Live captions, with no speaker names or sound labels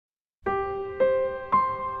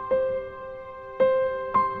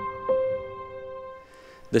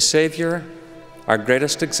The Savior, our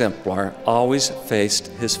greatest exemplar, always faced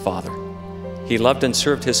his Father. He loved and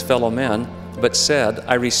served his fellow men, but said,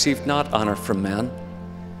 "I received not honor from men."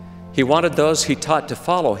 He wanted those he taught to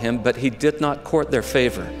follow him, but he did not court their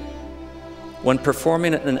favor. When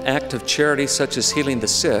performing an act of charity such as healing the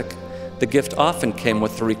sick, the gift often came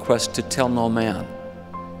with the request to tell no man.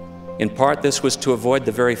 In part, this was to avoid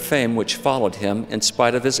the very fame which followed him in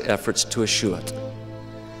spite of his efforts to eschew it.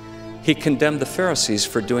 He condemned the Pharisees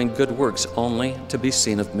for doing good works only to be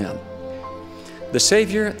seen of men. The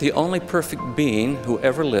Savior, the only perfect being who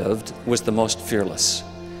ever lived, was the most fearless.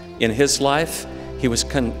 In his life, he was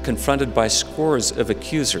confronted by scores of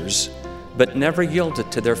accusers, but never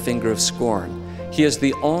yielded to their finger of scorn. He is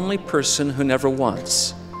the only person who never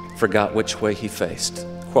once forgot which way he faced.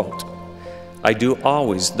 Quote, "I do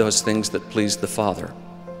always those things that please the Father,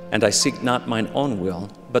 and I seek not mine own will,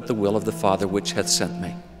 but the will of the Father which hath sent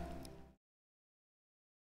me."